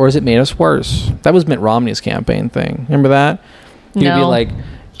better or has it made us worse? That was Mitt Romney's campaign thing. Remember that? He'd be like,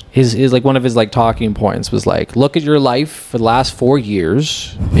 his like one of his like talking points was like, look at your life for the last 4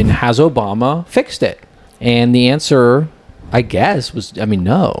 years and has Obama fixed it? And the answer, I guess, was, I mean,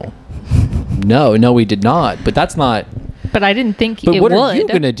 no, we did not. But that's not. But I didn't think but it what would. Are you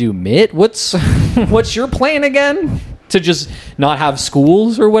gonna do, Mitt? What's your plan again? To just not have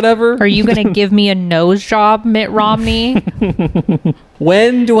schools or whatever? Are you gonna give me a nose job, Mitt Romney?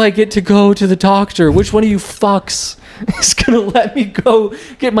 When do I get to go to the doctor? Which one of you fucks is gonna let me go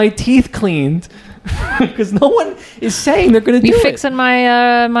get my teeth cleaned? Because no one is saying they're going to do You it. fixing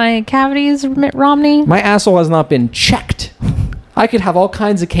my my cavities, Mitt Romney? My asshole has not been checked. I could have all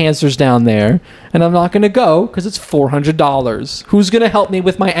kinds of cancers down there, and I'm not going to go because it's $400. Who's going to help me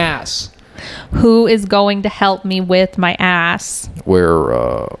with my ass? Who is going to help me with my ass?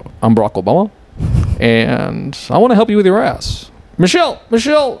 I'm Barack Obama, and I want to help you with your ass.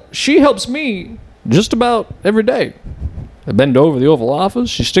 Michelle, she helps me just about every day. I bend over the Oval Office.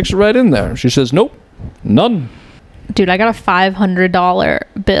 She sticks it right in there. She says, nope, none. Dude, I got a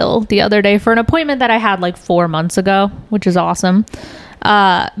 $500 bill the other day for an appointment that I had like 4 months ago, which is awesome.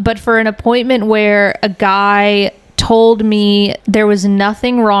 But for an appointment where a guy told me there was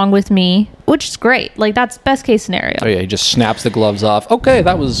nothing wrong with me, which is great. Like, that's best case scenario. Oh, yeah, he just snaps the gloves off. Okay,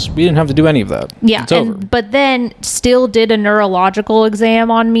 we didn't have to do any of that. Yeah, it's over. But then still did a neurological exam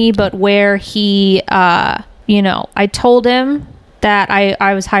on me, but where he, I told him that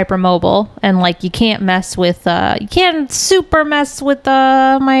I was hypermobile and like you can't super mess with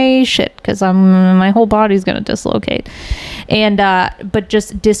my shit because my whole body's gonna dislocate, and but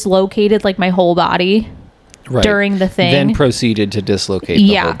just dislocated like my whole body during the thing. Then proceeded to dislocate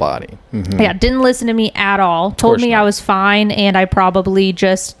the whole body. Mm-hmm. Yeah, didn't listen to me at all. Told me I was fine, and I probably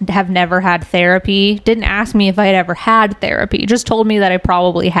just have never had therapy. Didn't ask me if I had ever had therapy. Just told me that I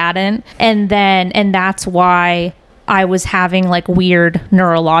probably hadn't, and that's why I was having like weird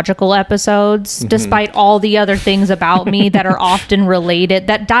neurological episodes, despite all the other things about me that are often related,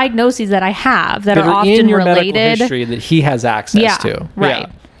 that diagnoses that I have that are often in your related. Medical history that he has access to. Right.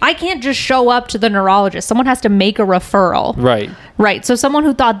 Yeah. I can't just show up to the neurologist. Someone has to make a referral. Right. So someone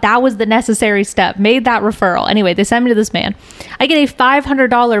who thought that was the necessary step made that referral. Anyway, they sent me to this man. I get a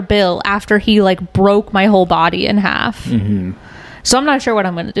 $500 bill after he like broke my whole body in half. Mm-hmm. So I'm not sure what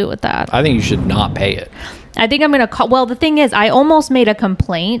I'm going to do with that. I think you should not pay it. I think I'm going to call. Well, the thing is, I almost made a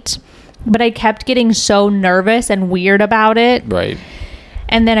complaint, but I kept getting so nervous and weird about it. Right.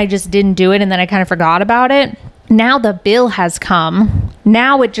 And then I just didn't do it. And then I kind of forgot about it. Now the bill has come.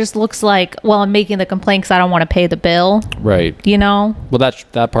 Now it just looks like, well, I'm making the complaint because I don't want to pay the bill. Right. You know? Well,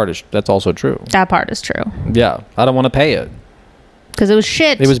 that's also true. That part is true. Yeah. I don't want to pay it. Because it was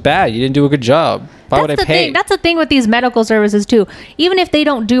shit. It was bad. You didn't do a good job. Why would I pay? That's the thing with these medical services too. Even if they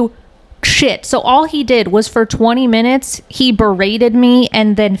don't do shit. So all he did was for 20 minutes, he berated me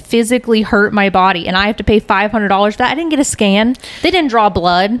and then physically hurt my body. And I have to pay $500 for that. I didn't get a scan. They didn't draw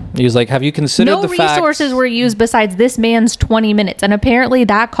blood. He was like, have you considered the fact... No resources were used besides this man's 20 minutes. And apparently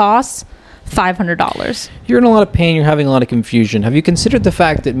that costs $500. You're in a lot of pain. You're having a lot of confusion. Have you considered the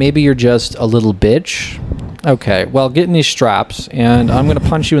fact that maybe you're just a little bitch? Okay, well, get in these straps, and I'm going to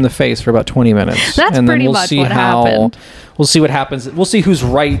punch you in the face for about 20 minutes. That's and pretty then much what happened. We'll see what happens. We'll see who's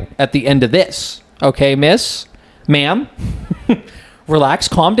right at the end of this. Okay, miss? Ma'am? Relax.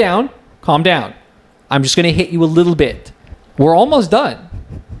 Calm down. I'm just going to hit you a little bit. We're almost done.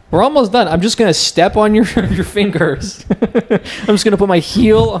 I'm just going to step on your fingers. I'm just going to put my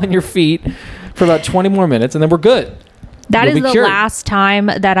heel on your feet for about 20 more minutes, and then we're good. That is the cured. last time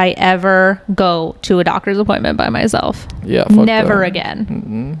that I ever go to a doctor's appointment by myself. Yeah. Never again.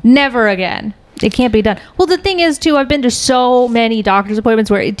 Mm-hmm. Never again. It can't be done. Well, the thing is, too, I've been to so many doctor's appointments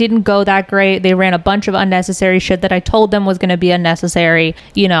where it didn't go that great. They ran a bunch of unnecessary shit that I told them was going to be unnecessary.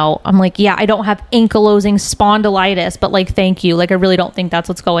 You know, I'm like, yeah, I don't have ankylosing spondylitis, but like, thank you. Like, I really don't think that's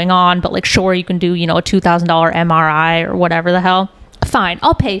what's going on. But like, sure, you can do, a $2,000 MRI or whatever the hell. Fine,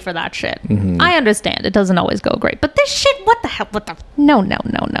 I'll pay for that shit. Mm-hmm. I understand it doesn't always go great, but this shit, what the hell? No.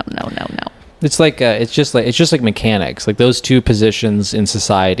 It's like it's just like mechanics. Like those two positions in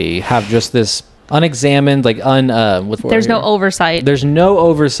society have just this unexamined, there's no oversight. There's no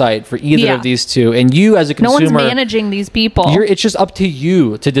oversight for either of these two, and you as a consumer, no one's managing these people. It's just up to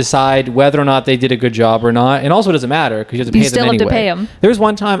you to decide whether or not they did a good job or not, and also it doesn't matter because you have to pay them anyway. Still have to pay them. There was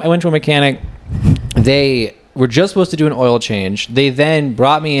one time I went to a mechanic. They were just supposed to do an oil change. They then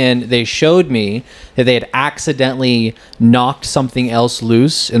brought me in. They showed me that they had accidentally knocked something else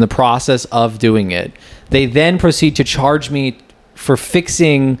loose in the process of doing it. They then proceed to charge me for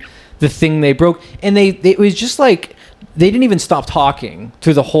fixing the thing they broke. And it was just like, they didn't even stop talking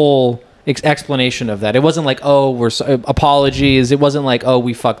through the whole explanation of that. It wasn't like, oh, apologies. It wasn't like, oh,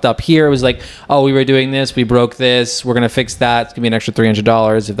 we fucked up here. It was like, oh, we were doing this, we broke this, we're gonna fix that. It's gonna be an extra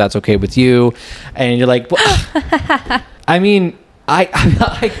 $300 if that's okay with you. And you're like, well, I mean,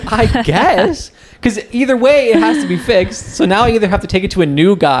 I guess, because either way it has to be fixed. So now I either have to take it to a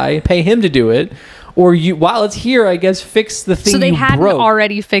new guy, pay him to do it, or you, while it's here, I guess, fix the thing you broke. So they hadn't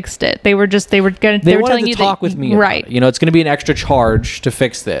already fixed it. They were telling you to talk with me, right? About it. It's going to be an extra charge to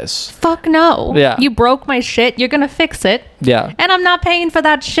fix this. Fuck no. Yeah. You broke my shit. You're going to fix it. Yeah. And I'm not paying for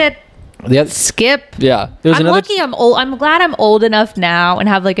that shit. Skip. Yeah. I'm lucky I'm old. I'm glad I'm old enough now and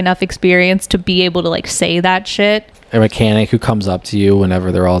have like enough experience to be able to like say that shit. A mechanic who comes up to you whenever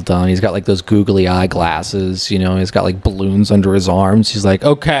they're all done. He's got like those googly eyeglasses, you know, he's got like balloons under his arms. He's like,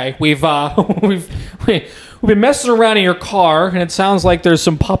 okay, we've been messing around in your car and it sounds like there's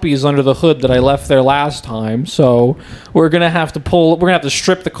some puppies under the hood that I left there last time. So we're going to have to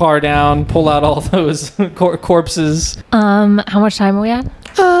strip the car down, pull out all those corpses. How much time are we at?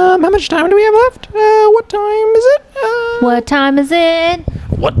 How much time do we have left? What time is it? What time is it?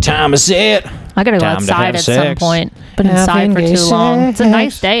 What time is it? I gotta go Time to outside have at some sex. point. Been inside for too long. It's a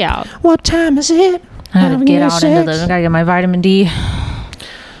nice day out. What time is it? I gotta get out into the. I gotta get my vitamin D.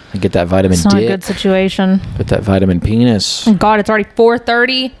 I get that vitamin It's not a D. good situation. Get that vitamin penis. Oh God, it's already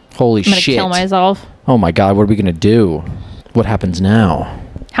 4:30. Holy I'm gonna shit. kill myself. Oh my God, what are we gonna do? What happens now?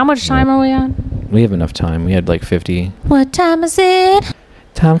 How much time are we on? We have enough time. We had like 50. What time is it?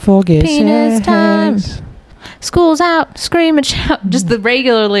 Time for get Penis sex. time. School's out. Scream and shout. Just the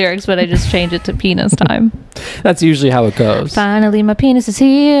regular lyrics, but I just changed it to penis time. That's usually how it goes. Finally, my penis is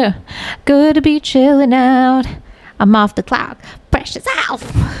here. Good to be chilling out. I'm off the clock. Pressure's off.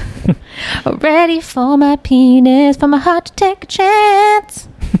 Ready for my penis, for my heart to take a chance.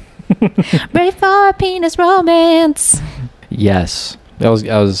 Ready for a penis romance. Yes. I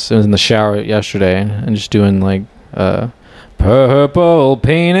was in the shower yesterday and just doing like purple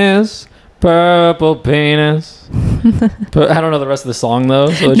penis. Purple penis. I don't know the rest of the song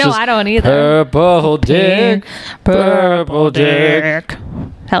though. So it's No, just I don't either. Purple dick. Purple dick.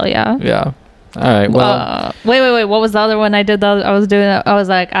 Hell yeah. Yeah. All right. Well, Wait. What was the other one I did? I was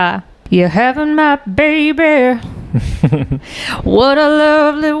like, you're having my baby. What a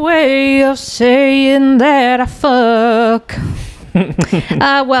lovely way of saying that I fuck.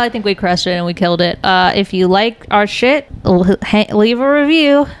 Well, I think we crushed it and we killed it. If you like our shit, leave a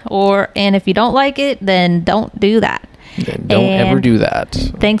review, and if you don't like it, then don't do that. don't ever do that.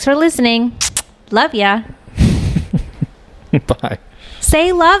 Thanks for listening. Love ya. Bye.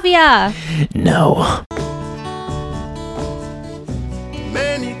 Say love ya. No.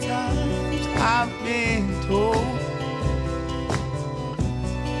 Many times I've been told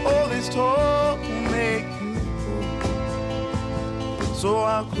all this talk will make you old. So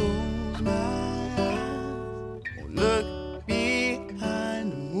I'll close my eyes, won't look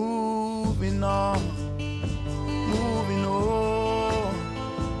behind, moving on.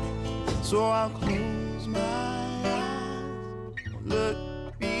 So I'll close my eyes, won't look